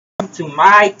to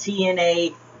my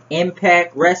TNA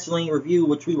Impact Wrestling review,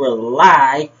 which we were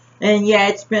live. And yeah,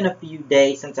 it's been a few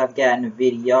days since I've gotten a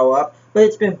video up, but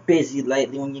it's been busy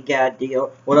lately when you gotta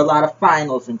deal with a lot of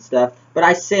finals and stuff. But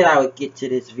I said I would get to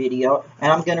this video,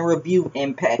 and I'm gonna review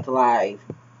Impact Live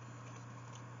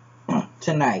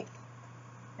tonight.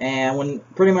 And when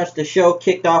pretty much the show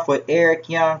kicked off with Eric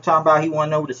Young talking about he wanted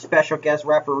to know who the special guest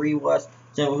referee was,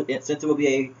 since it would be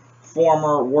a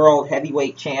former world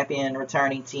heavyweight champion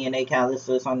returning TNA, kind of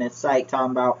listed us on this site,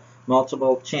 talking about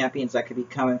multiple champions that could be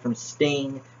coming from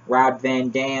Sting, Rob Van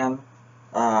Dam,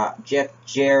 Jeff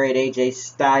Jarrett, AJ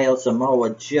Styles,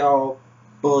 Samoa Joe,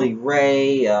 Bully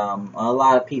Ray, a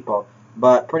lot of people.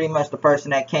 But pretty much the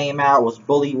person that came out was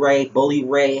Bully Ray. Bully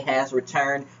Ray has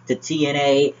returned to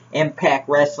TNA Impact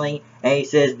Wrestling, and he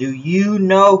says, "Do you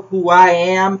know who I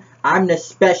am? I'm the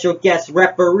special guest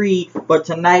referee for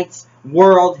tonight's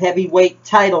World Heavyweight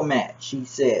title match," he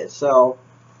says. So,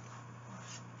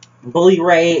 Bully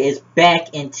Ray is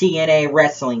back in TNA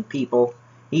Wrestling, people.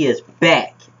 He is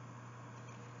back.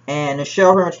 And the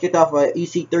show pretty much kicked off with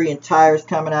EC3 and Tires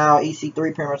coming out.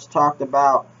 EC3 pretty much talked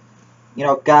about, you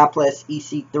know, God bless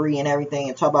EC3 and everything,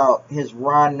 and talk about his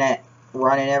run and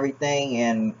everything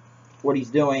and what he's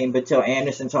doing. But until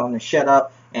Anderson told him to shut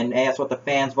up and asked what the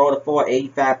fans voted for.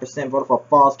 85% voted for a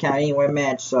Falls Count Anywhere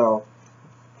match. So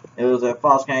it was a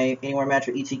Falls Count Anywhere match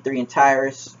with EC3 and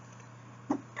Tyrus.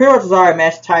 Pretty much was alright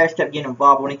match. Tyrus kept getting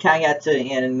involved, but when it kind of got to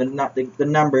the end, and the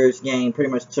numbers game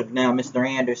pretty much took down Mr.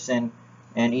 Anderson,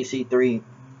 and EC3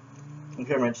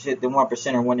 pretty much hit the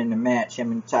 1%er winning the match.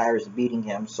 Him and Tyrus beating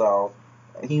him. So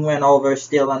he went over,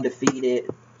 still undefeated.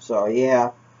 So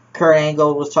yeah, Kurt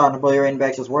Angle was talking to Bully Ray in the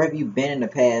back. Says, "Where have you been in the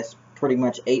past pretty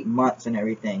much 8 months and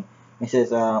everything?" He says,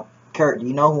 "Kurt, do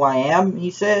you know who I am?"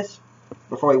 He says,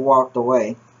 before he walked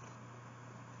away.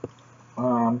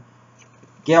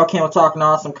 Gail Kim was talking to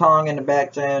Awesome Kong in the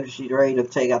back, saying she's ready to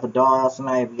take out the dollhouse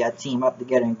tonight. We got to team up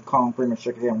together, and Kong pretty much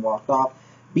shook his head and walked off.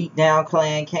 Beatdown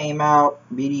Clan came out.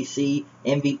 BDC,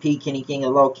 MVP, Kenny King,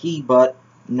 and Low Key, but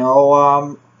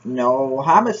no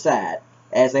Homicide,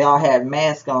 as they all had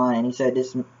masks on. And he said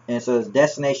this, and it says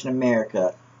Destination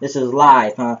America. This is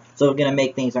live, huh? So we're gonna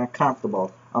make things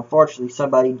uncomfortable. Unfortunately,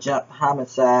 somebody jumped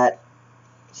Homicide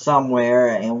somewhere,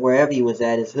 and wherever he was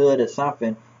at, his hood or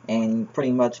something, and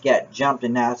pretty much got jumped,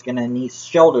 and now it's gonna need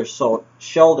shoulder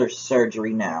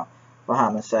surgery now for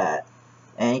Homicide."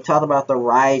 And he talked about the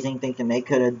Rising, thinking they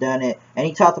could have done it, and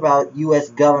he talked about U.S.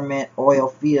 government oil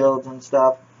fields and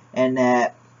stuff, and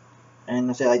that, and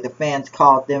I said like the fans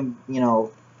called them, you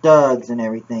know, thugs and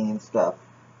everything and stuff,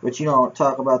 but you don't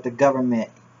talk about the government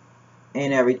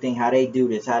and everything, how they do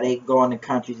this, how they go into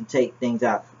countries and take things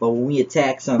out. But when we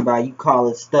attack somebody, you call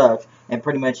us thugs. And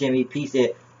pretty much MVP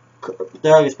said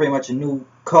thug is pretty much a new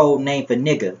code name for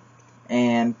nigga.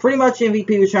 And pretty much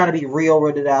MVP was trying to be real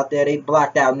with it out there. They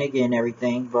blocked out nigga and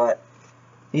everything. But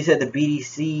he said the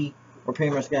BDC were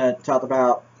pretty much going to talk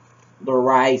about the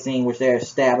Rising, which they're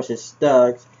established as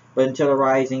thugs. But until the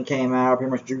Rising came out,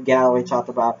 pretty much Drew Galloway talked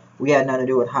about, we had nothing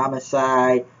to do with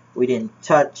Homicide. We didn't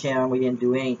touch him. We didn't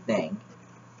do anything.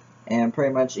 And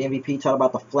pretty much MVP talked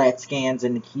about the flat scans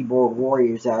and the keyboard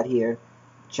warriors out here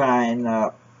trying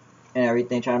and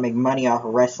everything, trying to make money off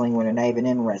of wrestling when they're not even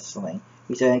in wrestling.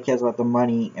 He said he cares about the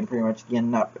money and pretty much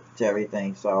getting up to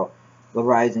everything. So the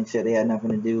Rising said they had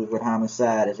nothing to do with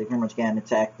Homicide, as they pretty much got and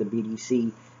attacked the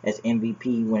BDC as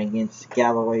MVP went against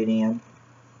Galloway then.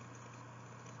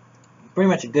 Pretty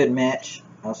much a good match,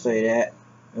 I'll say that.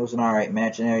 It was an alright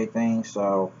match and everything,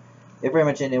 so it pretty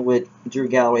much ended with Drew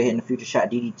Galloway hitting the Future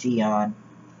Shot DDT on.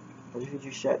 What the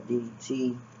Future Shot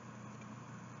DDT?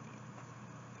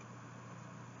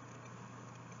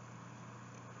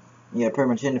 Yeah, pretty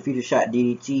much hitting the Future Shot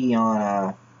DDT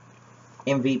on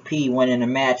MVP, winning the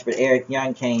match, but Eric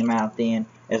Young came out then.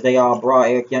 As they all brought,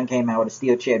 Eric Young came out with a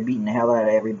steel chair beating the hell out of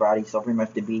everybody, so pretty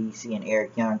much the BDC and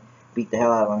Eric Young beat the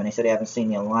hell out of him. And they said they haven't seen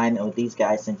the alignment with these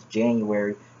guys since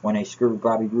January when they screwed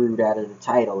Bobby Roode out of the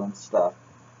title and stuff.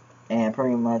 And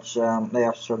pretty much they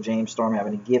also showed James Storm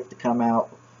having a gift to come out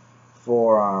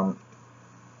for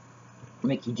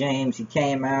Mickie James. He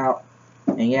came out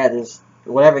and he had this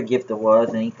whatever gift it was,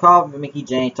 and he called Mickie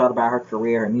James, talked about her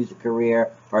career, her music career,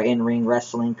 her in-ring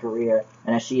wrestling career,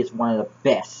 and that she is one of the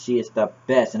best. She is the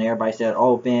best. And everybody said,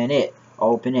 open it,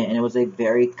 open it. And it was a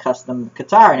very custom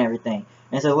guitar and everything.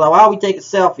 And so, well, why don't we take a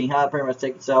selfie? Huh? Pretty much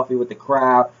take a selfie with the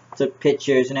crowd, took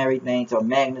pictures and everything. So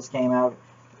Magnus came out,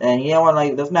 and you know what,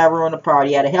 like, let's not ruin the party.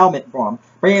 He had a helmet for him.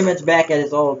 Pretty much back at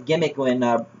his old gimmick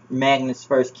when Magnus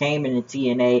first came into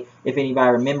TNA. If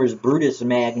anybody remembers Brutus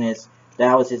Magnus,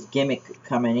 that was his gimmick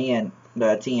coming in,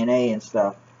 the TNA and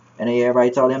stuff. And then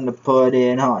everybody told him to put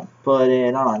it on, put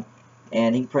it on.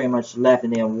 And he pretty much left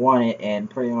and then won it, and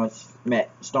pretty much met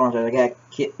Storm said, I got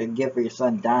a gift for your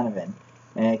son Donovan.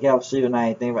 And he kept shooting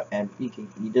anything, and you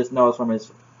just know it's from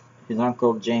his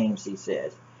uncle James, he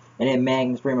says. And then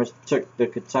Magnus pretty much took the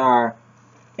guitar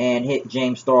and hit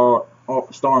James Storm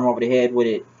over the head with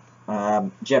it,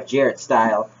 Jeff Jarrett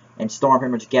style. And Storm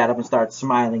pretty much got up and started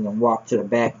smiling and walked to the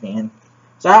back then.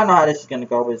 So I don't know how this is going to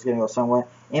go, but it's going to go somewhere.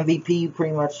 MVP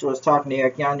pretty much was talking to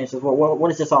Eric Young and says, well, what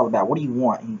is this all about? What do you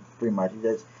want? He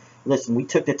says, listen, we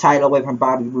took the title away from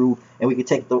Bobby Roode, and we could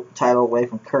take the title away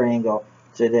from Kurt Angle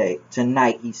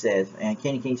tonight, he says. And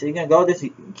Kenny King said, you're going to go with this?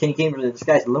 Kenny King was this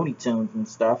guy's Looney Tunes and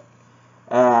stuff.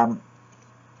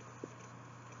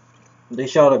 They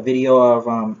showed a video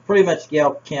of pretty much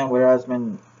Gail Kim with her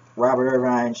husband Robert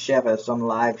Irvine Chef at some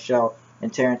live show,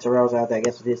 and Terrence Terrell's out there, I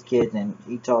guess, with his kids, and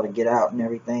he told her to get out and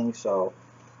everything. So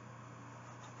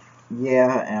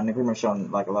yeah, and they pretty much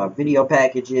showing like a lot of video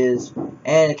packages,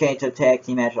 and it came to a tag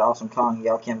team match with Awesome Kong and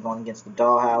Gail Kim going against the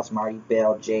Dollhouse, Marty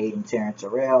Bell, Jade, and Terrence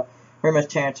Terrell. Pretty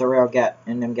much Terrence Terrell got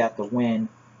the win.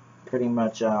 Pretty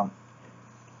much in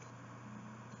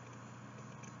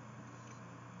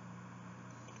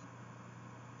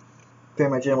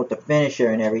with the finisher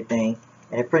and everything,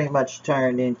 and it pretty much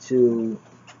turned into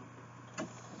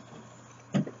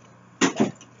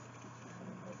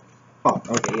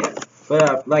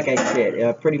But like I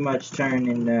said, pretty much turned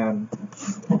in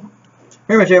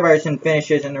pretty much everybody was in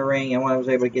finishers in the ring, and one was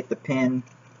able to get the pin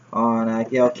on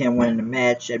Gail Kim winning the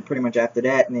match. And pretty much after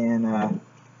that, and then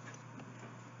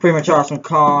pretty much Awesome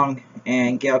Kong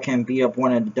and Gail Kim beat up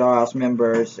one of the Dollhouse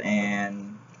members,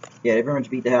 and yeah, they pretty much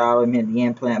beat the hell out of him, hit the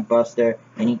implant buster,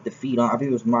 and eat the feet on. I think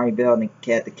it was Marty Bell, and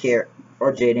they had to carry,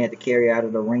 or Jaden had to carry out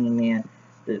of the ring then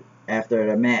after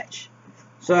the match.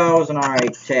 So it was an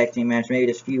alright tag team match. Maybe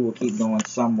this feud will keep going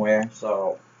somewhere.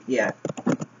 So yeah,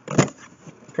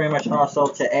 pretty much also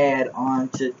to add on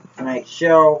to tonight's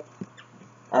show,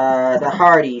 the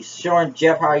Hardys showing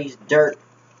Jeff Hardy's dirt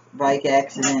bike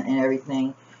accident and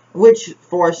everything, which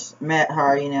forced Matt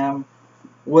Hardy and them.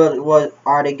 What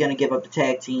are they gonna give up the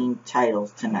tag team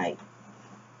titles tonight?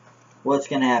 What's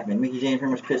gonna happen? Mickey James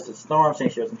pretty much pissed at Storm, saying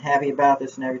she wasn't happy about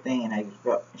this and everything, and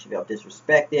she felt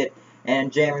disrespected.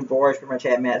 And Jeremy Borash pretty much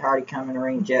had Matt Hardy come in the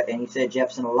ring, and he said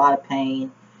Jeff's in a lot of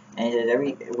pain. And he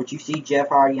said what you see Jeff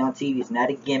Hardy on TV is not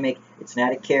a gimmick, it's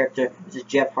not a character. This is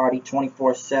Jeff Hardy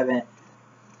 24/7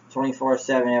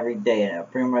 every day.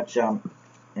 And pretty much and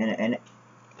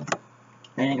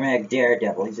like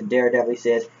Daredevil. He's a Daredevil. He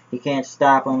says he can't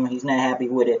stop him. He's not happy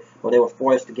with it. Well, they were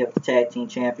forced to give up the tag team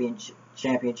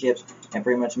championships, and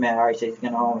pretty much Matt Hardy says he's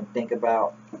gonna go home and think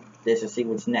about this and see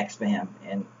what's next for him,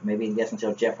 and maybe he gets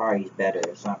until Jeff Hardy's better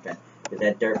or something. Because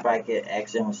that dirt bike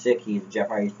accident was sick. Jeff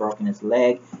Hardy's broken his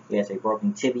leg. He has a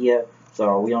broken tibia,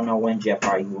 so we don't know when Jeff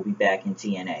Hardy will be back in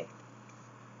TNA.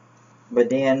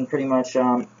 But then pretty much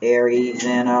Aries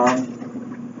and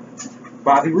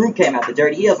Bobby Roode came out, the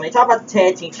Dirty Heels, and they talk about the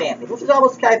tag team champions, which is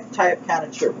almost kind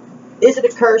of true. Is it a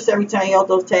curse every time you hold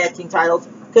those tag team titles?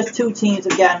 Because two teams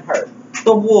have gotten hurt.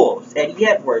 The Wolves, Eddie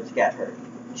Edwards got hurt.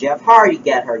 Jeff Hardy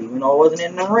got hurt, even though it wasn't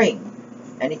in the ring.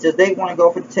 And he says they want to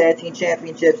go for the tag team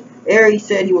championships. Aries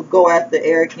said he would go after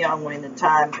Eric Young when the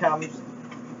time comes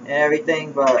and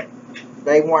everything, but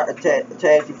they want the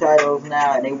tag team titles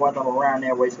now, and they want them around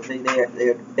their ways because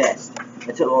they're the best.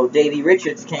 Until old Davey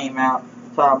Richards came out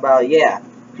talking about, yeah,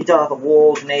 he talked about the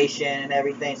Wolves Nation and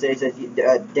everything. So he says,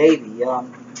 Davey,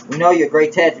 we know you're a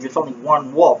great tag team, it's only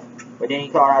one wolf. But then he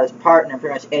called out his partner,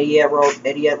 pretty much Eddie Edwards.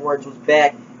 Eddie Edwards was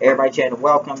back. Everybody chanted,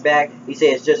 welcome back. He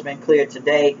said it's just been cleared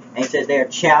today. And he says they're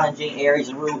challenging Aries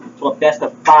and Roode to a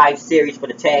best-of-5 series for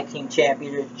the Tag Team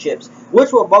Championships,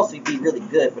 which will mostly be really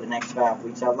good for the next 5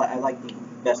 weeks. I like the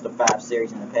best-of-5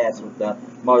 series in the past with the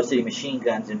Motor City Machine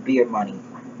Guns and Beer Money.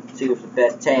 See who's the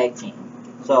best tag team.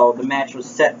 So the match was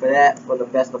set for that, for the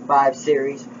best-of-5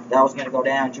 series. That was going to go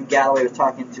down. Drew Galloway was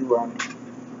talking to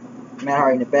Matt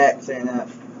Hardy in the back, saying that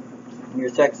you're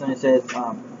texting and it says,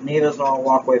 neither of us want to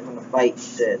walk away from the fight, he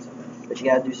says. But you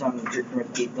got to do something to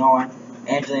keep going.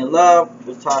 Angelina Love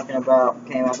was talking about,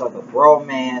 came out with a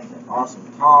romance, and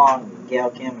Awesome Kong, and Gail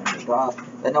Kim, and the Goss.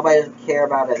 That nobody doesn't care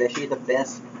about her, that she's the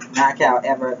best knockout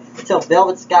ever. Until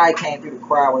Velvet Sky came through the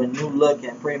crowd with a new look,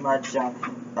 and pretty much, Angela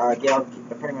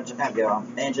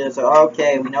said,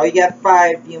 okay, we know you got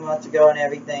fired a few months ago and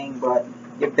everything, but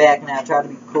you're back now, try to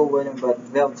be cool with him. But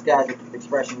Velvet Sky's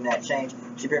expression that changed.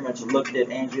 She pretty much looked at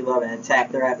Angela Love and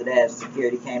attacked her after that as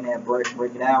security came in and break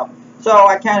it out. So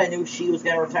I kind of knew she was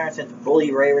going to return since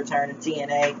Bully Ray returned to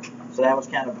TNA. So that was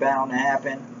kind of bound to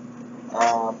happen.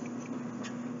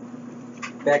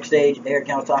 Backstage, Eric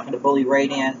Young was talking to Bully Ray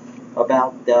then.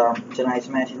 about tonight's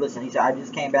match. Listen, he said, I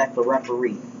just came back for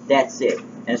referee. That's it.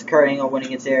 And it's Kurt Angle winning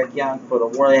against Eric Young for the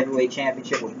World Heavyweight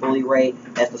Championship with Bully Ray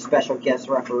as the special guest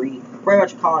referee. Pretty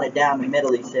much calling it down the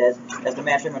middle, he says. As the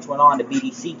match pretty much went on, the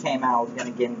BDC came out and was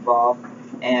going to get involved.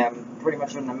 And pretty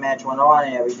much when the match went on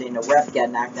and everything, the ref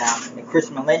got knocked down. And Chris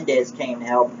Melendez came to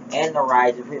help. And the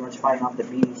Riser pretty much fighting off the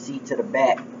BDC to the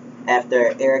back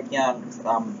after Eric Young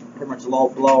pretty much low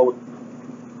blowed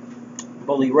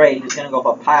Bully Ray. He was going to go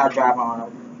for a pile drive on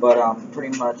him. But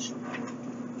pretty much...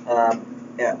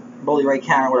 yeah, Bully Ray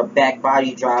countered with a back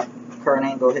body drop. Kurt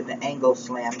Angle hit the angle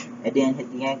slam and then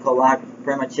hit the ankle lock,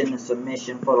 pretty much hitting the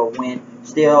submission for the win.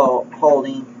 Still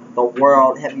holding the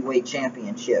World Heavyweight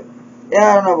Championship.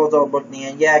 Yeah, I don't know if it was overbooked in the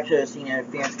end. Yeah, I could have seen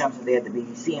interference come since they had the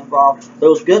BDC involved. But it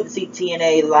was good to see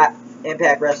TNA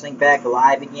Impact Wrestling back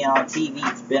live again on TV.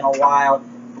 It's been a while,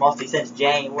 mostly since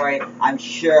January. I'm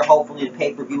sure, hopefully, the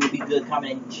pay-per-view will be good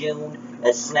coming in June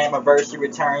as Slammiversary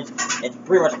returns. It's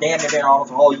pretty much damn near been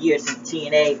almost a whole year since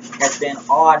TNA has been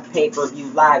on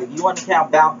pay-per-view live. If you want to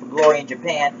count Bound for Glory in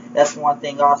Japan, that's one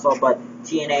thing also, but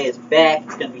TNA is back.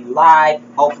 It's going to be live.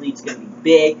 Hopefully it's going to be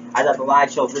big. I thought the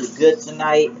live show was really good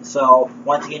tonight. So,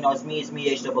 once again, it's me,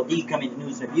 H-double-D, coming to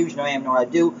news and reviews. You know what I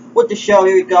do. With the show,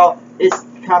 here we go. This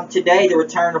come today, the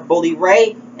return of Bully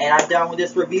Ray, and I'm done with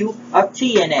this review of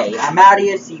TNA. I'm out of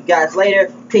here. See you guys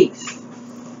later. Peace.